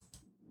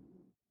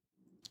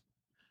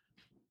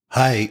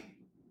Hi,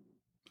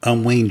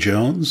 I'm Wayne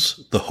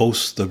Jones, the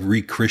host of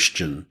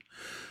Re-Christian.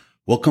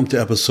 Welcome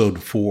to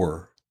episode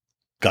 4,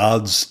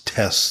 God's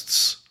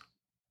Tests.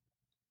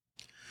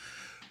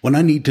 When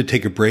I need to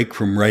take a break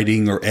from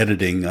writing or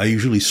editing, I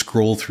usually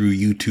scroll through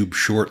YouTube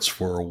Shorts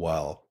for a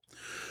while.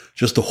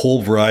 Just a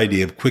whole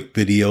variety of quick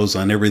videos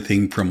on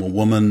everything from a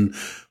woman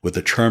with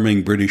a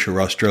charming British or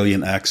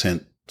Australian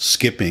accent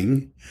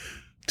skipping,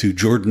 to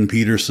Jordan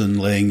Peterson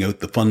laying out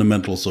the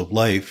fundamentals of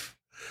life,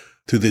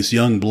 to this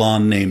young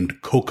blonde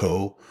named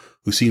Coco,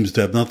 who seems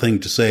to have nothing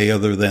to say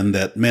other than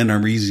that men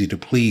are easy to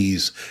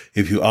please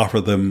if you offer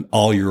them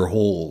all your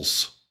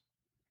holes,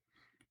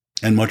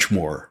 and much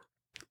more.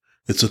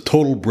 It's a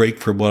total break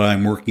from what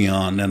I'm working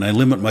on, and I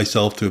limit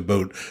myself to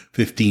about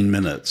 15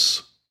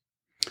 minutes.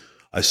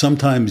 I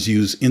sometimes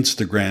use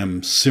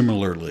Instagram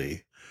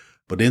similarly,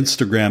 but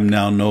Instagram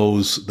now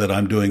knows that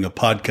I'm doing a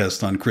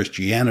podcast on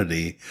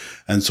Christianity,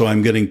 and so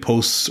I'm getting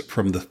posts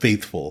from the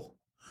faithful.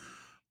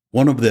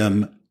 One of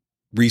them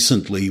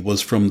recently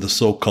was from the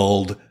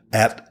so-called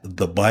At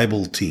the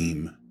Bible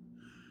team.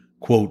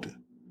 Quote,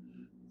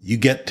 "You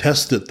get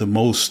tested the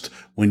most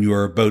when you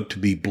are about to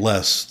be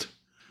blessed.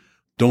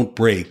 Don't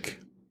break.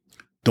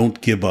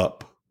 Don't give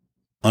up."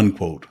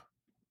 Unquote.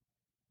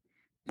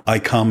 I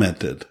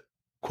commented,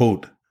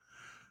 quote,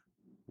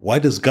 "Why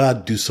does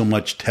God do so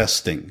much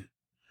testing?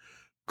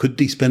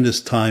 Couldn't he spend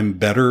his time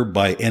better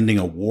by ending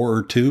a war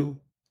or two?"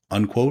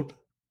 Unquote.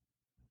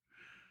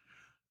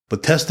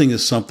 But testing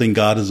is something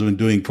God has been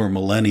doing for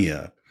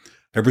millennia,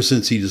 ever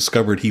since he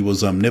discovered he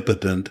was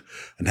omnipotent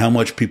and how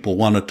much people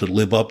wanted to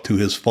live up to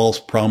his false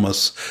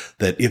promise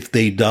that if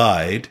they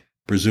died,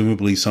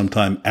 presumably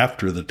sometime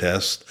after the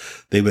test,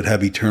 they would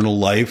have eternal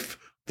life,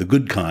 the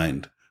good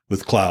kind,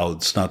 with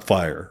clouds, not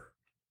fire.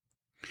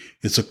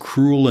 It's a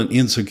cruel and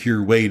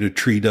insecure way to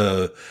treat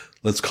a,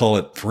 let's call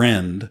it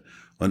friend,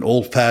 when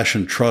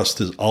old-fashioned trust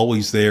is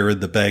always there in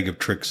the bag of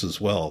tricks as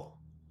well.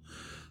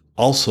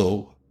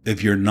 Also,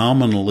 if you're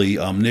nominally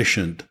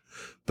omniscient,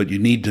 but you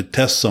need to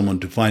test someone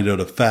to find out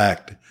a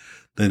fact,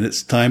 then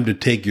it's time to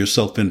take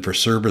yourself in for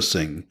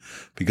servicing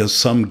because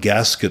some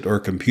gasket or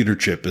computer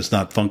chip is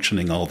not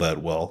functioning all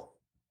that well.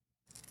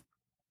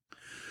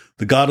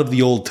 The God of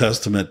the Old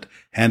Testament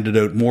handed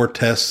out more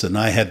tests than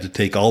I had to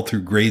take all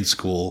through grade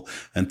school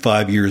and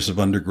 5 years of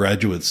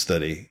undergraduate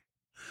study.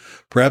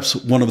 Perhaps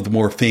one of the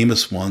more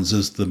famous ones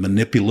is the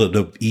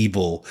manipulative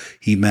evil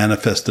he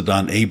manifested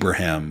on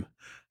Abraham,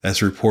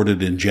 as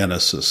reported in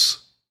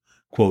Genesis.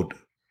 Quote,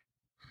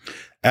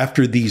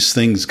 "After these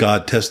things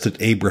God tested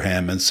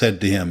Abraham and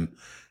said to him,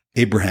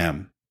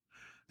 'Abraham,'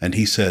 and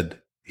he said,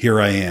 'Here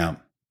I am.'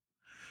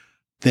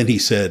 Then he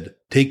said,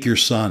 'Take your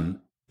son,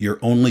 your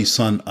only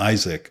son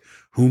Isaac,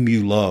 whom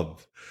you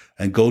love,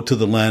 and go to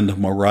the land of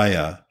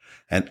Moriah,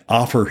 and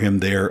offer him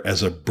there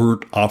as a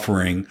burnt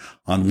offering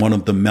on one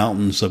of the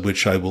mountains of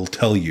which I will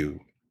tell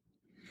you.'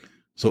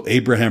 So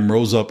Abraham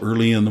rose up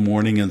early in the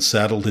morning and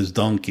saddled his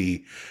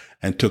donkey,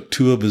 and took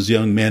 2 of his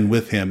young men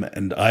with him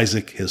and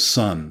Isaac his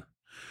son.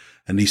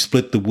 And he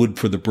split the wood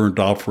for the burnt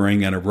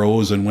offering and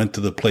arose and went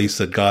to the place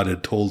that God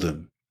had told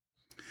him.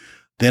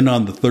 Then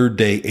on the 3rd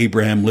day,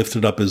 Abraham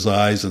lifted up his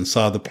eyes and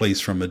saw the place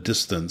from a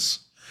distance.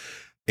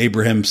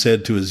 Abraham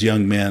said to his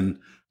young men,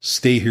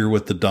 'Stay here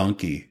with the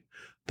donkey.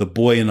 The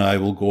boy and I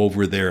will go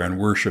over there and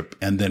worship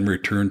and then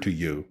return to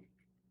you.'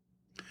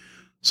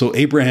 So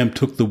Abraham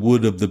took the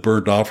wood of the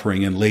burnt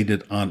offering and laid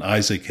it on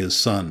Isaac his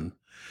son.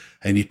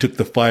 And he took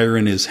the fire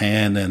in his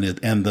hand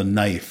and the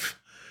knife.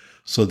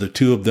 So the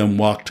 2 of them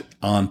walked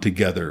on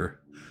together.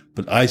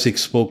 But Isaac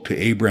spoke to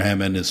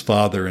Abraham and his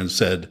father and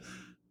said,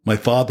 'My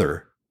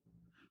father.'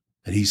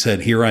 And he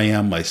said, 'Here I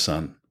am, my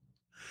son.'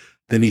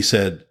 Then he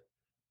said,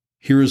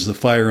 'Here is the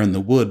fire and the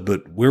wood,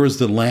 but where is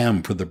the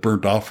lamb for the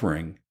burnt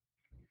offering?'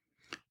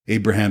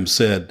 Abraham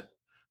said,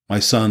 'My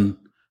son,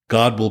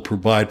 God will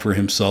provide for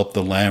himself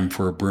the lamb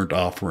for a burnt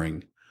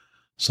offering.'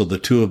 So the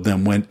 2 of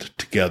them went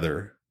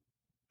together.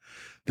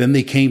 Then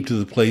they came to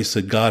the place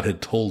that God had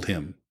told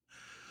him.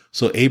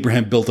 So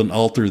Abraham built an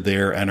altar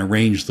there and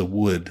arranged the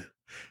wood.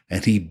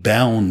 And he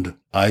bound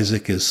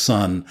Isaac his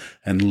son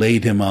and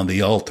laid him on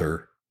the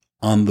altar,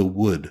 on the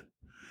wood.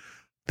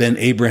 Then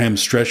Abraham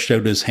stretched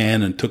out his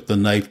hand and took the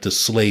knife to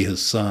slay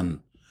his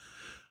son.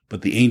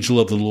 But the angel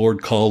of the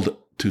Lord called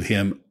to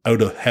him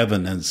out of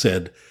heaven and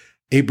said,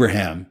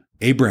 'Abraham,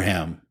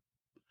 Abraham.'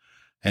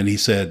 And he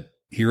said,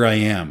 'Here I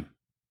am.'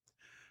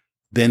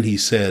 Then he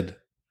said,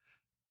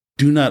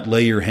 'Do not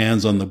lay your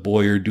hands on the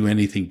boy or do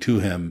anything to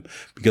him,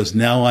 because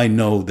now I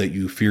know that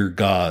you fear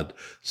God,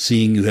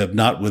 seeing you have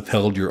not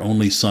withheld your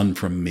only son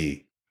from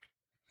me.'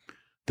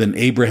 Then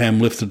Abraham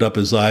lifted up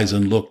his eyes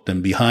and looked,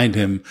 and behind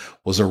him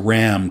was a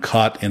ram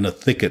caught in a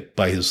thicket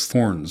by his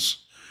thorns.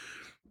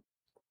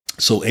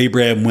 So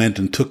Abraham went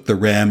and took the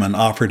ram and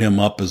offered him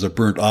up as a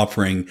burnt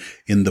offering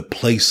in the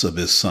place of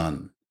his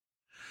son.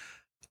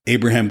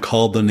 Abraham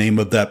called the name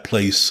of that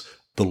place,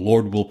 'The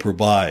Lord will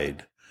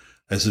provide,'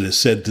 as it is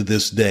said to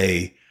this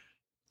day,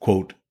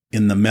 quote,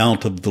 'In the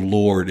mount of the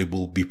Lord it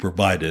will be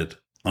provided,'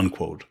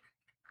 unquote.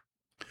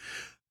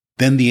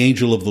 Then the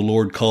angel of the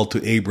Lord called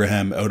to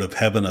Abraham out of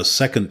heaven a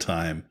second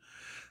time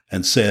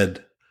and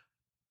said,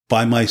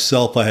 By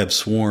myself I have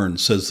sworn,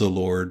 says the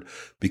Lord,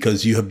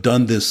 because you have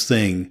done this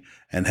thing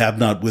and have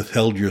not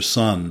withheld your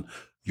son,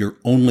 your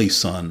only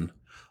son.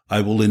 I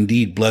will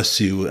indeed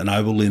bless you, and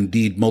I will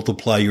indeed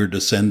multiply your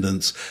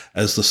descendants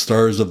as the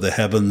stars of the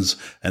heavens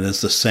and as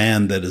the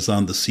sand that is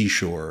on the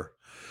seashore.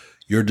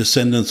 Your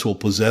descendants will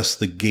possess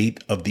the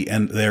gate of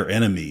their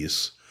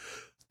enemies.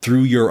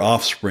 Through your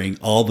offspring,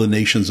 all the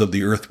nations of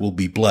the earth will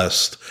be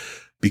blessed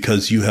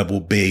because you have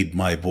obeyed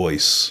my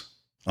voice.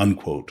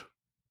 Unquote.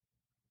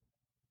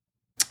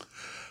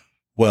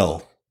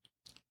 Well,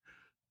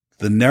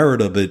 the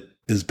narrative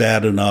is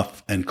bad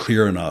enough and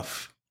clear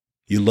enough.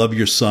 You love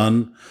your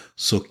son,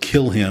 so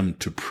kill him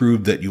to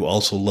prove that you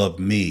also love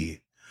me.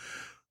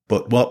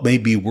 But what may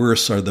be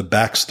worse are the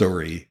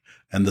backstory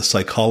and the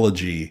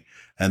psychology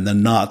and the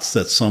knots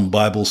that some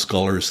Bible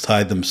scholars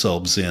tie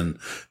themselves in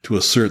to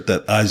assert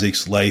that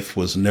Isaac's life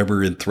was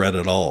never in threat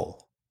at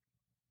all.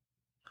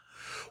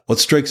 What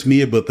strikes me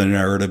about the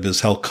narrative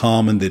is how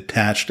calm and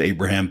detached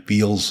Abraham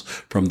feels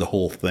from the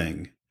whole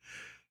thing.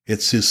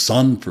 It's his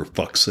son, for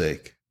fuck's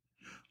sake.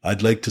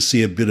 I'd like to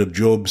see a bit of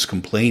Job's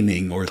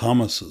complaining or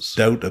Thomas's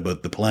doubt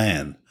about the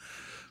plan.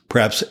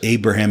 Perhaps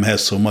Abraham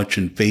has so much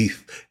in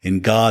faith in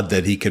God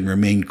that he can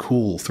remain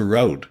cool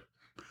throughout.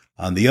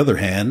 On the other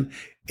hand,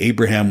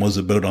 Abraham was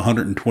about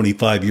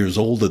 125 years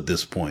old at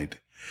this point.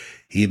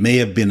 He may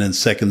have been in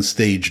second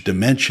stage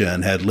dementia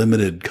and had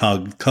limited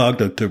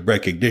cognitive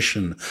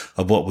recognition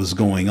of what was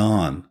going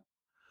on.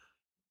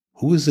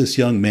 Who is this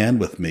young man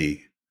with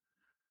me?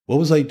 What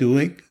was I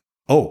doing?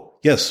 Oh,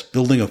 yes,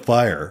 building a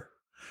fire.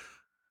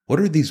 What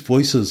are these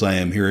voices I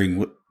am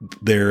hearing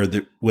there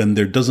when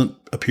there doesn't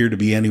appear to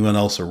be anyone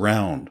else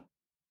around?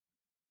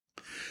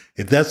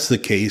 If that's the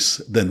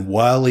case, then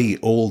wily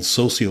old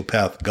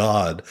sociopath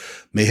God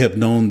may have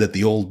known that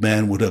the old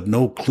man would have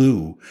no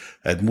clue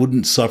and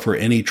wouldn't suffer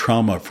any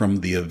trauma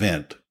from the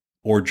event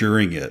or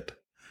during it.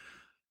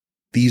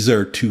 These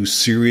are two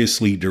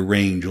seriously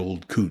deranged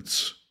old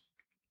coots.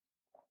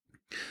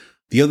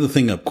 The other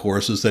thing, of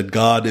course, is that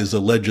God is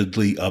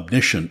allegedly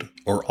omniscient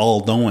or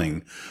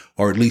all-knowing,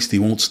 or at least he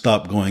won't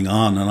stop going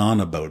on and on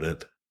about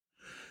it.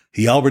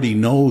 He already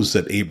knows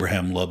that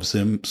Abraham loves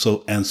him,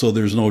 so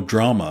there's no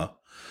drama.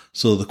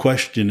 So the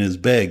question is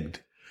begged,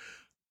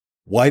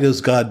 why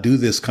does God do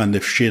this kind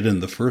of shit in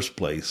the first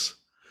place?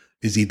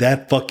 Is he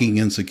that fucking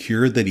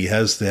insecure that he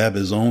has to have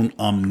his own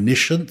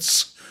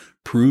omniscience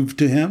proved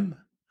to him?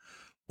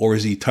 Or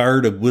is he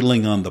tired of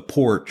whittling on the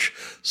porch,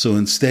 so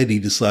instead he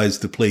decides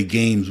to play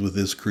games with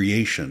his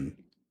creation?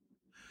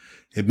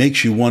 It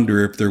makes you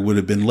wonder if there would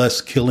have been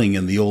less killing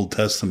in the Old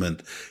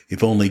Testament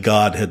if only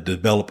God had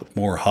developed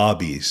more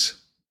hobbies.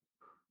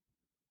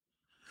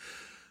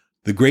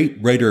 The great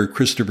writer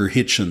Christopher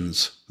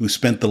Hitchens, who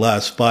spent the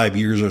last 5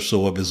 years or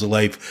so of his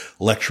life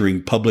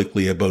lecturing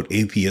publicly about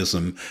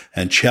atheism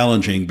and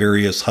challenging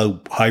various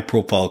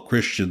high-profile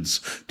Christians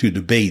to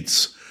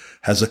debates,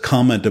 has a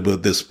comment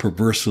about this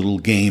perverse little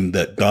game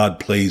that God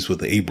plays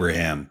with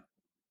Abraham.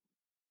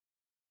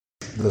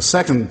 The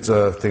second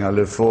thing I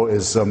live for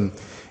is,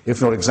 if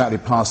not exactly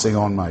passing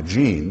on my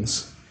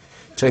genes,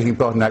 taking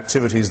part in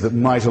activities that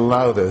might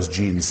allow those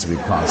genes to be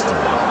passed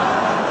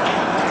on.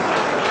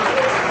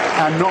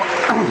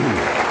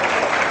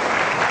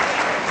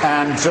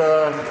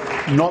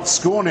 And not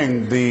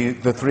scorning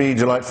the three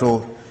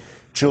delightful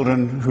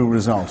children who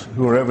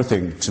are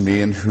everything to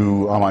me and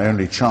who are my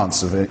only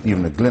chance of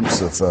even a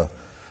glimpse of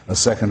a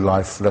second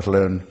life, let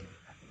alone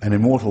an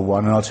immortal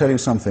one. And I'll tell you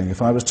something,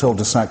 if I was told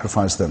to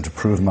sacrifice them to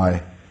prove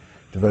my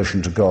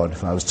devotion to God,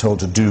 if I was told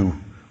to do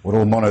what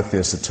all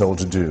monotheists are told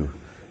to do,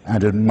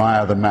 and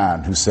admire the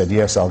man who said,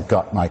 yes, I'll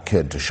gut my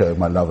kid to show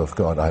my love of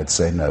God, I'd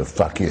say, no,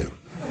 fuck you.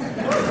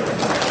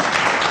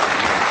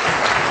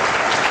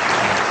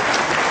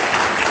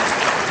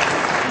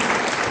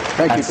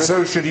 Thank you, and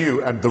so should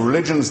you, and the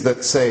religions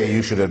that say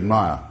you should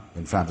admire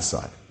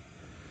infanticide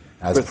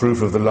as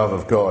proof of the love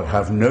of God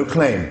have no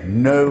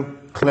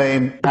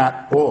claim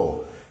at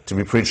all to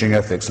be preaching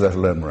ethics, let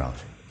alone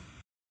morality.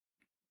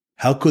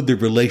 How could the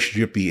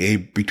relationship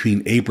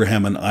between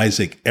Abraham and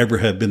Isaac ever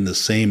have been the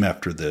same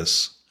after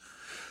this?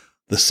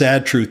 The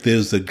sad truth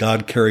is that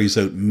God carries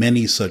out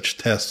many such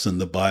tests in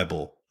the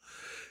Bible.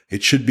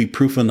 It should be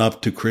proof enough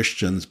to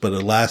Christians, but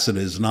alas it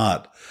is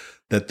not,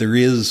 that there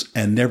is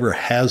and never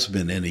has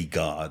been any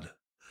God.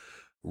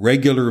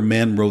 Regular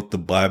men wrote the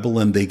Bible,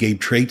 and they gave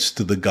traits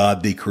to the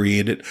God they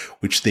created,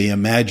 which they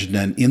imagined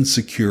an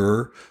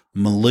insecure,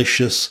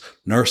 malicious,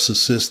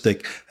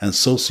 narcissistic, and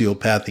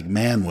sociopathic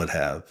man would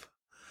have.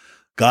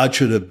 God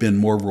should have been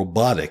more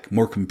robotic,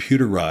 more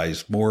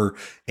computerized, more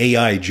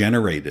AI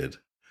generated.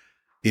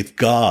 If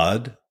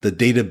God, the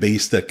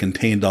database that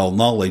contained all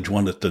knowledge,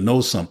 wanted to know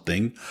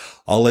something,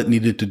 all it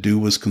needed to do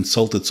was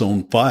consult its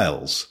own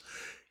files.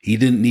 He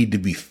didn't need to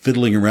be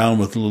fiddling around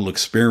with little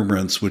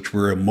experiments which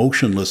were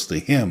emotionless to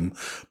him,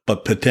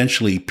 but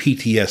potentially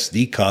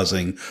PTSD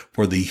causing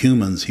for the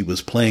humans he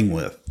was playing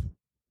with.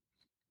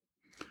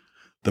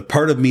 The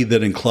part of me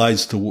that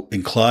inclines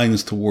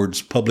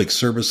towards public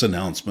service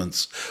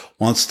announcements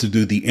wants to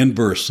do the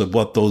inverse of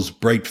what those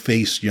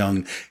bright-faced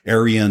young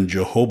Aryan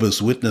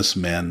Jehovah's Witness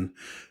men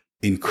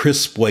in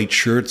crisp white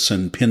shirts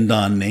and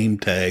pinned-on name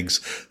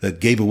tags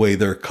that gave away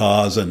their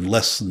cause and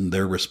lessened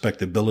their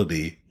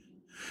respectability.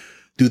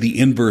 Do the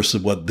inverse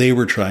of what they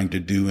were trying to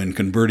do in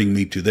converting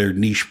me to their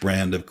niche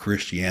brand of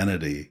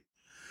Christianity.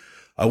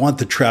 I want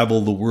to travel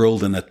the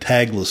world in a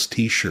tagless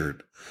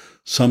t-shirt,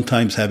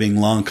 sometimes having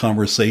long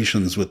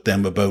conversations with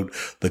them about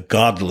the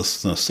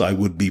godlessness I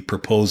would be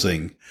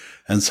proposing,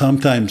 and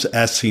sometimes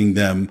asking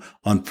them,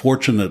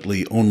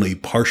 unfortunately, only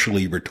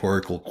partially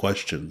rhetorical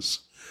questions.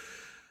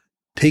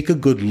 Take a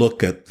good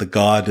look at the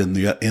God in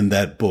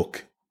that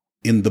book,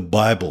 in the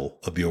Bible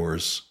of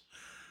yours.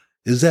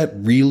 Is that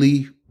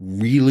really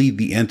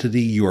the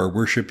entity you are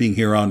worshiping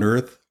here on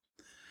earth?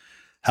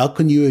 How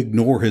can you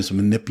ignore his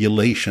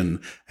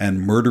manipulation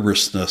and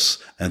murderousness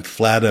and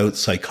flat-out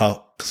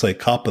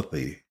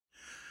psychopathy?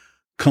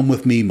 Come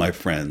with me, my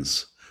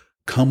friends.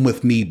 Come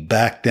with me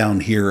back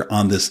down here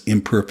on this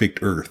imperfect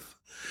earth.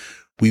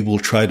 We will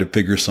try to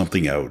figure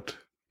something out.